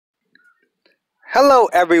Hello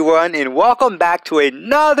everyone and welcome back to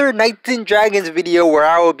another Knights and Dragons video where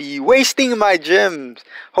I will be wasting my gems.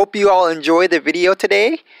 Hope you all enjoy the video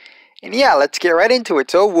today. And yeah, let's get right into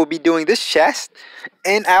it. So we'll be doing this chest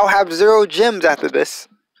and I'll have 0 gems after this.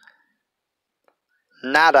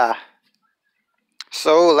 Nada.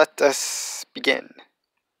 So let us begin.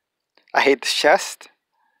 I hate this chest.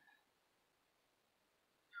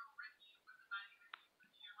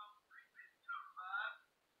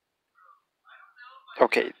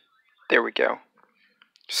 Okay, there we go.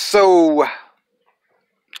 So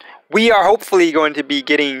we are hopefully going to be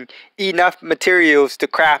getting enough materials to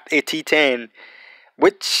craft a T10,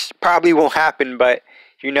 which probably won't happen, but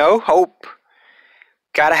you know, hope.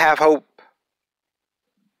 Gotta have hope.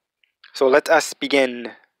 So let us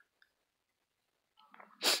begin.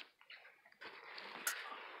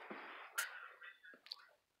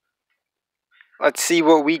 Let's see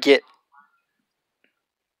what we get.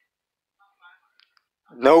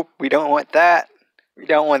 Nope, we don't want that. We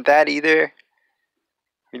don't want that either.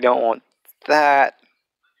 We don't want that.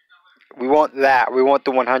 We want that. We want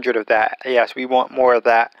the 100 of that. Yes, we want more of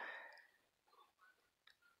that.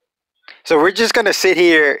 So we're just gonna sit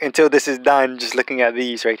here until this is done, just looking at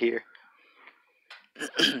these right here.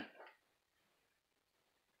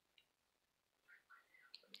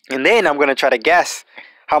 And then I'm gonna try to guess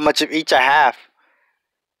how much of each I have.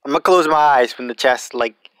 I'm gonna close my eyes when the chest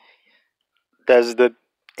like does the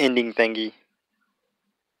ending thingy.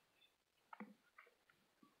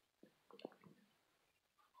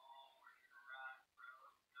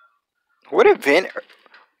 What event?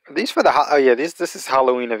 Are these for the oh yeah, this is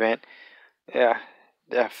Halloween event. Yeah,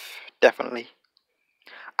 definitely.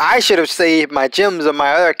 I should have saved my gems on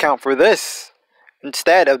my other account for this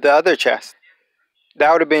instead of the other chest. That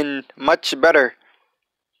would have been much better.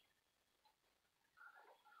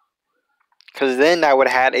 Because then I would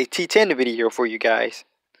have had a T10 video for you guys.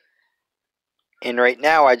 And right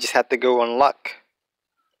now I just have to go on luck.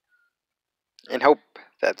 And hope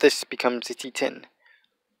that this becomes a T10.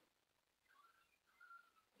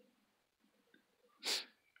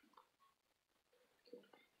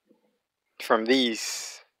 From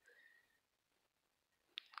these.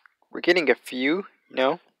 We're getting a few, you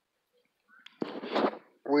know.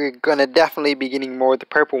 We're gonna definitely be getting more of the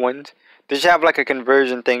purple ones. They should have like a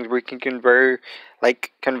conversion thing where you can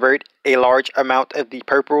convert a large amount of the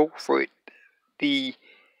purple for the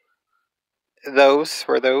those.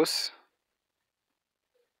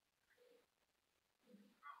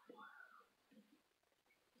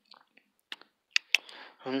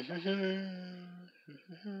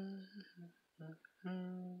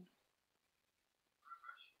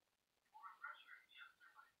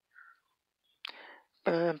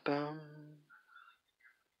 Bum, bum.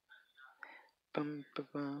 Bum, bum,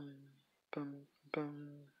 bum, bum, bum,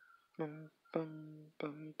 bum, bum,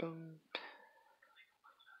 bum, bum.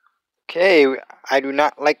 Okay, I do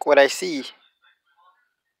not like what I see.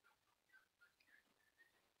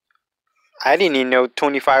 I didn't even know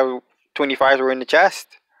 25s were in the chest.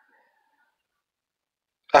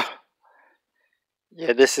 Oh,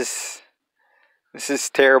 yeah, this is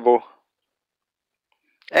terrible.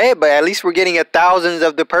 Hey, but at least we're getting thousands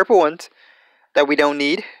of the purple ones that we don't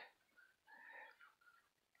need.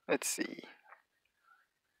 Let's see.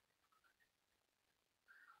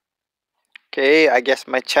 Okay, I guess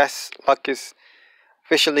my chest luck is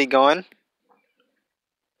officially gone.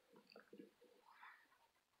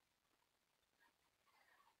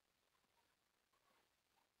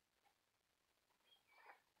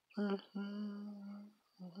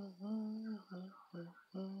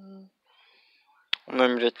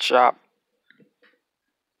 Limited shop.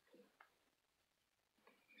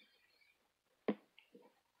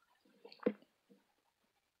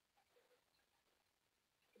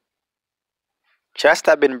 Chests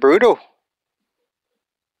have been brutal.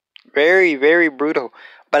 Very, very brutal.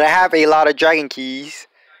 But I have a lot of dragon keys.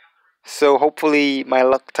 So hopefully my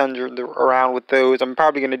luck turns around with those. I'm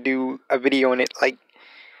probably going to do a video on it like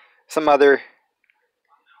some other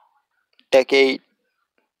decade.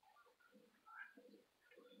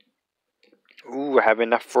 Ooh, I have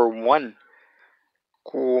enough for one.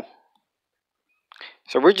 Cool.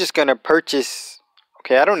 So we're just going to purchase.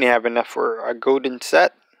 Okay, I don't even have enough for a golden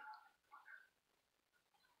set.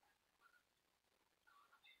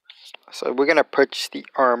 So we're going to purchase the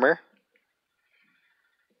armor.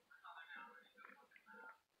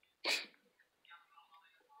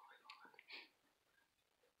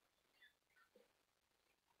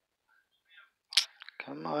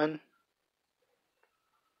 Come on.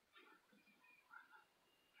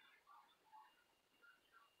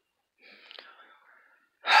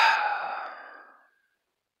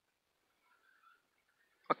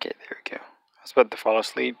 I was about to fall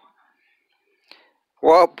asleep.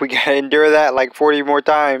 Well, we gotta endure that like 40 more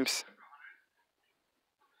times.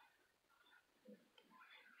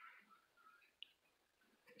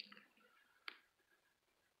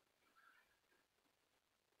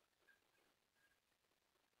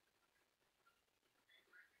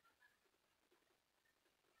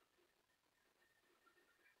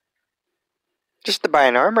 Just to buy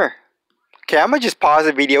an armor. Okay, I'm gonna just pause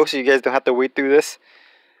the video so you guys don't have to wait through this.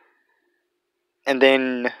 And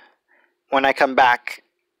then when I come back,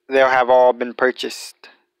 they'll have all been purchased.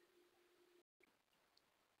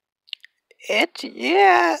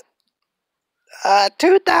 Yeah,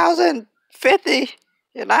 2050,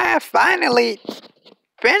 and I have finally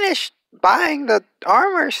finished buying the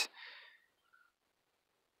armors.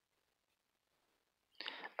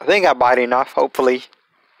 I think I bought enough, hopefully.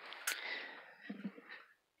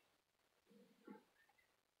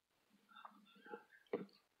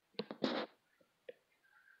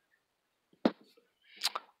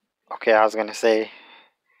 Okay, I was gonna say,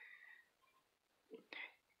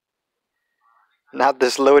 not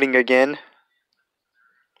this loading again.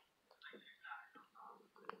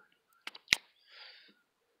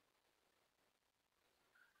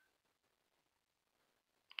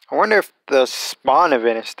 I wonder if the spawn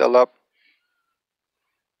event is still up.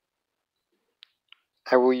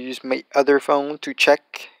 I will use my other phone to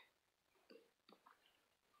check.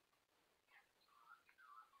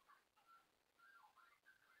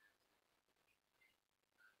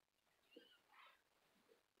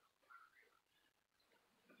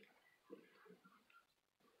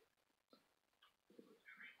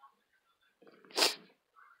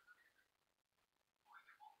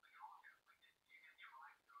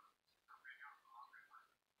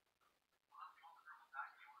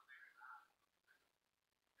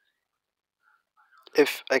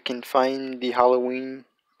 If I can find the Halloween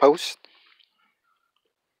post.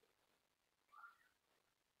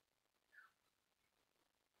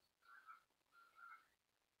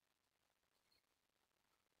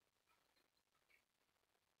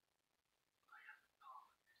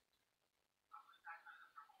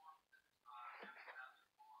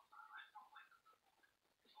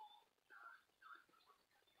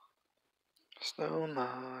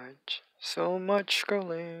 So much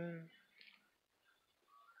scrolling.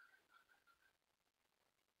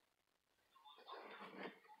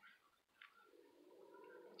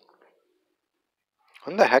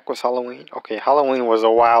 When the heck was Halloween? Okay, Halloween was a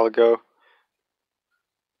while ago.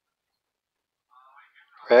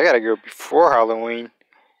 Okay, I gotta go before Halloween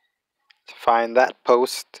to find that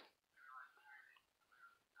post.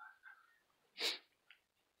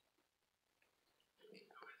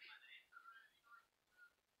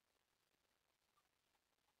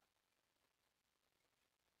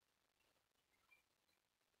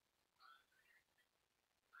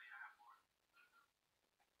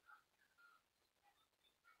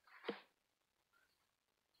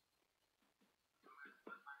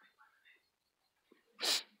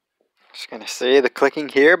 Just gonna say the clicking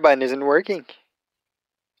here button isn't working.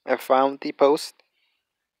 I found the post.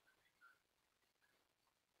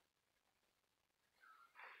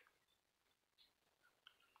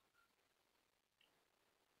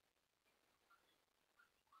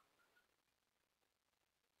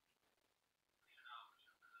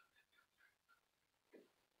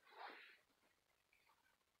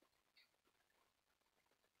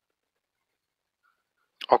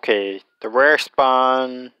 Okay, the rare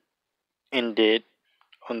spawn ended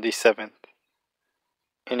on the 7th.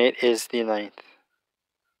 And it is the 9th.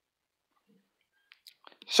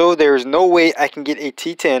 So there's no way I can get a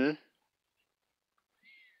T10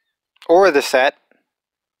 or the set.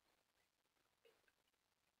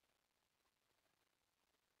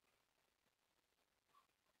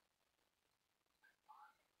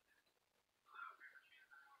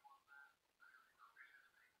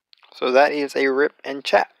 So that is a rip and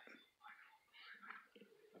chat.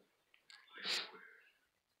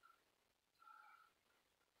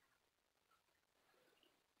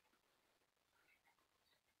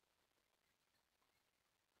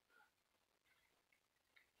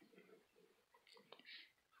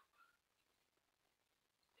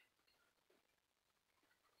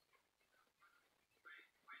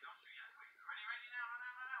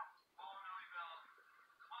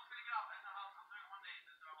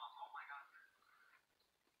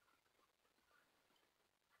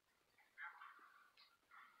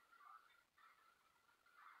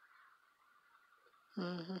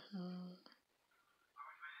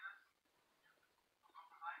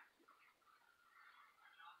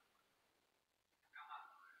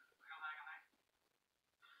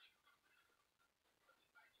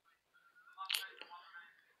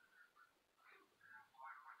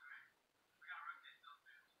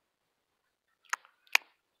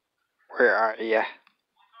 Where are ya?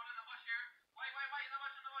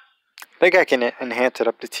 I think I can enhance it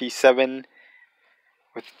up to T7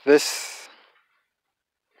 with this.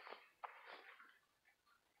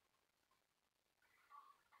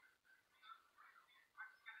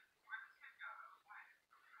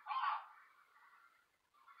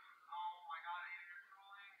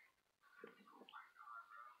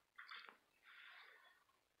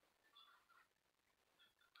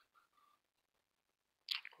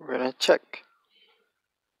 We're gonna check.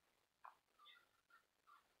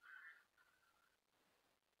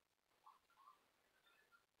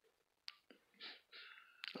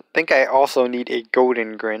 I think I also need a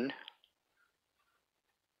golden grin.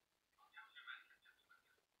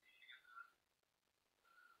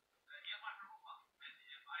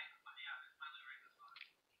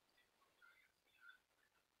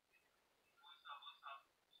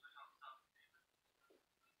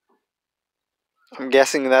 I'm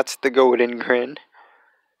guessing that's the golden grin.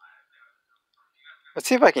 Let's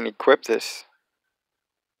see if I can equip this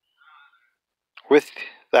with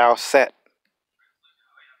thou set.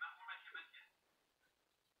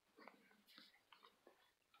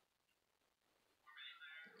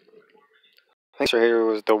 Thanks for here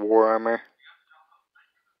was the war armor.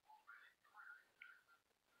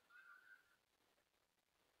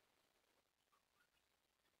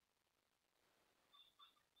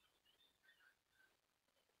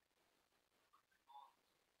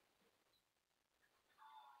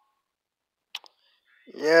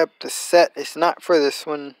 Yep, the set is not for this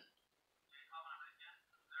one.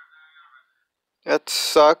 That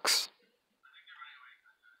sucks.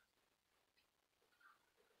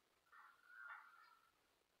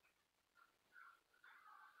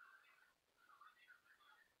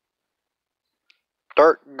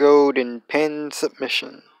 Dark gold and pen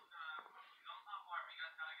submission.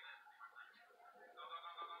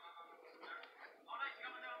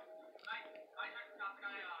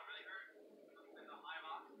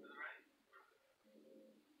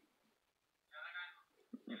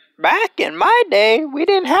 Back in my day, we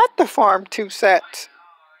didn't have to farm 2 sets.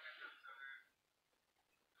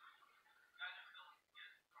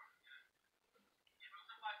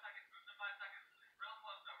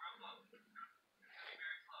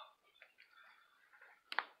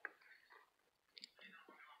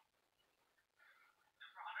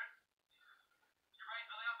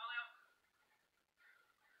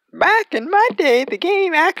 Back in my day, the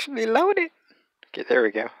game actually loaded. Okay, there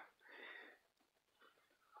we go.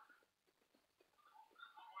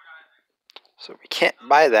 So we can't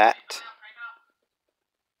buy that.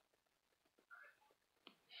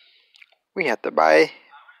 We have to buy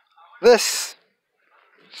this.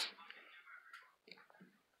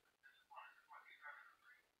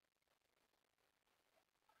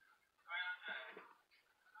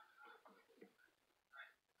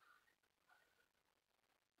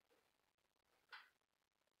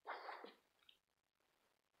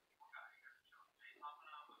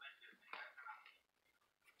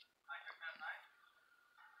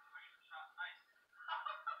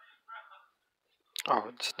 Oh,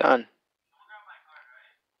 it's done.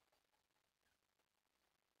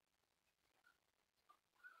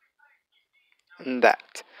 And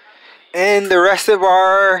that. And the rest of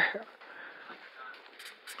our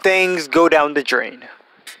things go down the drain.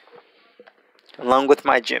 Along with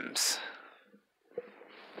my gems.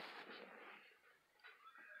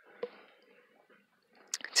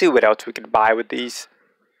 Let's see what else we can buy with these.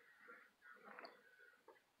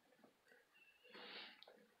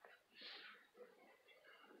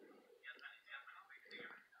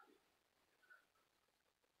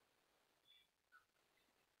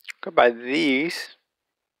 Could buy these.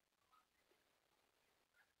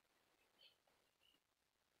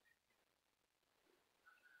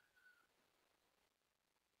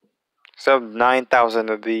 So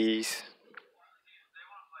 9,000 of these.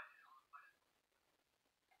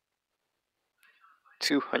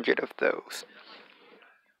 $200 of those.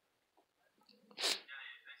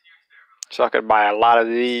 So I could buy a lot of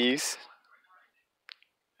these.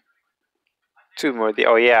 2 more of these.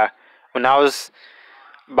 Oh yeah. When I was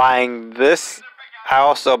buying this, I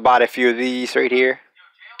also bought a few of these right here.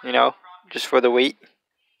 You know, just for the weight.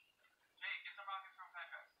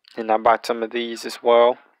 And I bought some of these as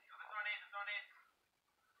well.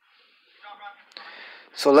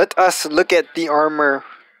 So let us look at the armor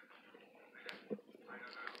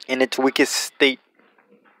in its weakest state.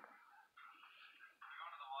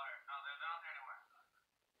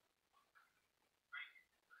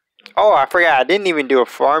 Oh, I forgot. I didn't even do a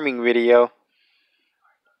farming video.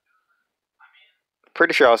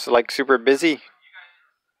 Pretty sure I was like super busy.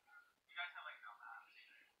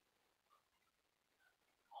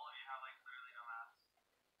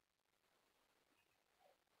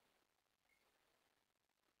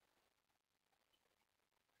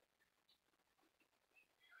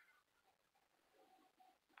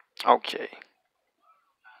 Okay.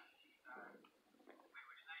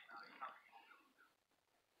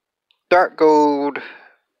 Dark gold.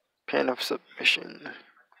 Pen of submission.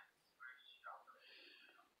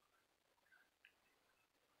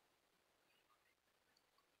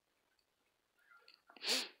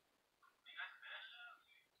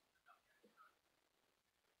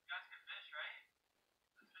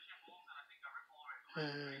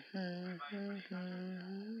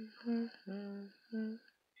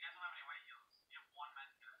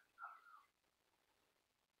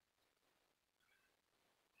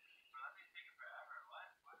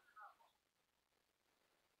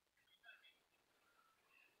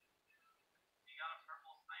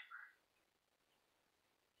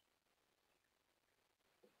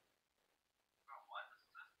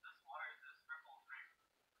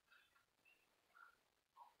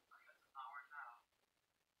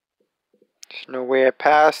 There's no way I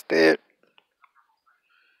passed it.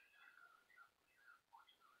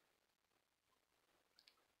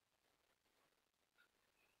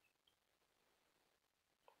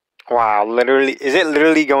 Wow, literally, is it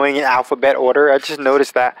literally going in alphabet order? I just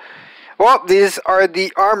noticed that. Well, these are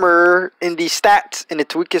the armor in the stats in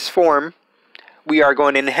its weakest form. We are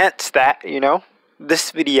going to enhance that, you know,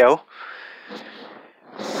 this video.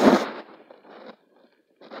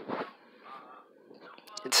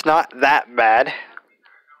 It's not that bad.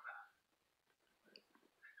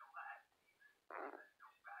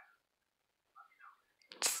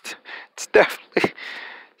 It's definitely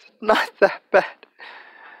not that bad.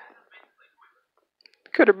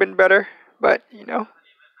 Could have been better, but you know.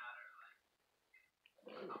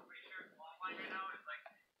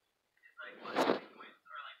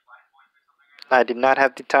 I did not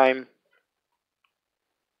have the time.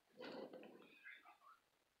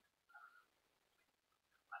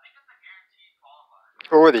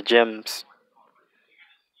 Or the gems.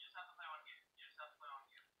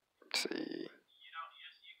 Let's see.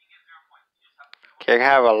 Okay, I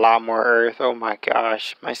have a lot more earth. Oh my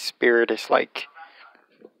gosh. My spirit is like...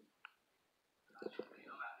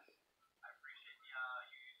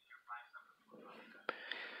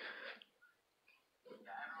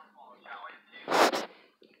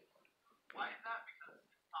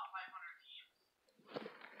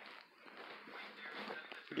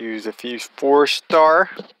 Use a few 4-star.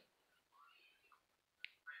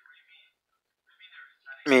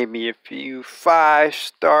 Maybe a few 5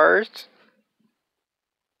 stars.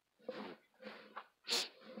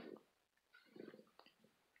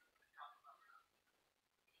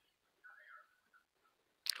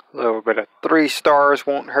 A little bit of 3 stars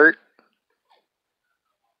won't hurt.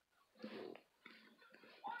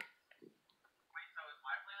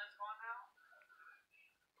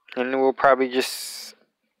 And we'll probably just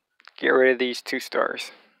get rid of these 2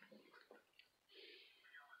 stars.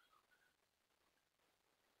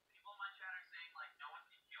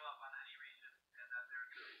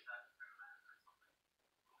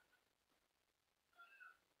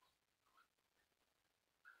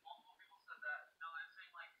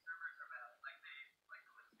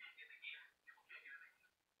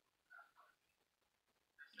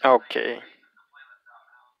 Okay.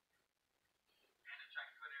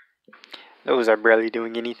 Those are barely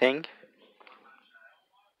doing anything.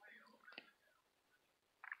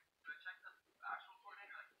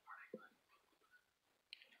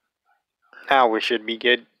 Now we should be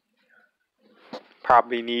good.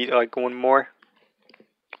 Probably need like 1 more.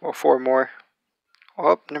 Or 4 more.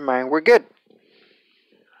 Oh, never mind. We're good.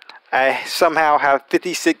 I somehow have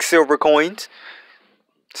 56 silver coins.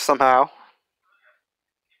 Somehow.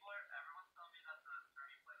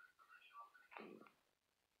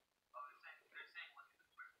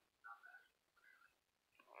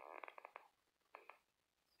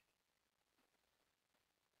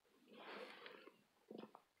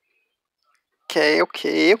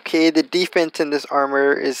 Okay. The defense in this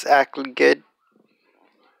armor is actually good.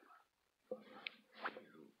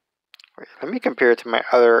 Wait, let me compare it to my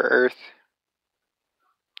other earth.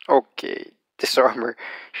 Okay, this armor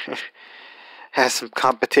has some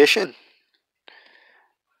competition.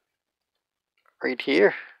 Right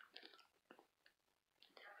here.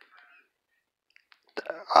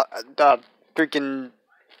 The freaking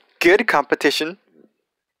good competition.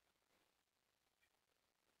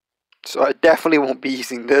 So I definitely won't be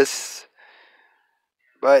using this.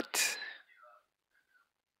 But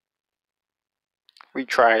we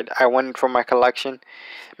tried. I won from my collection.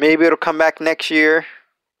 Maybe it'll come back next year.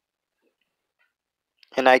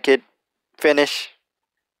 And I could finish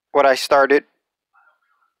what I started.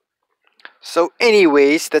 So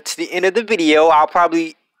anyways, that's the end of the video. I'll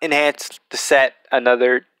probably enhance the set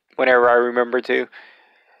another whenever I remember to.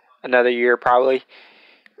 another year probably.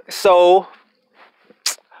 So,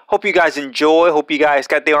 hope you guys enjoy. Hope you guys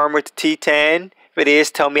got the armor to T10. If it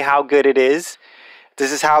is, tell me how good it is.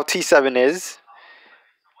 This is how T7 is.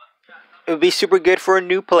 It would be super good for a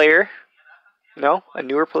new player. No, a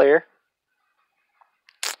newer player.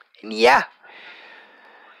 And yeah.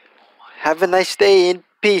 Have a nice day and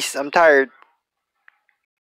peace. I'm tired.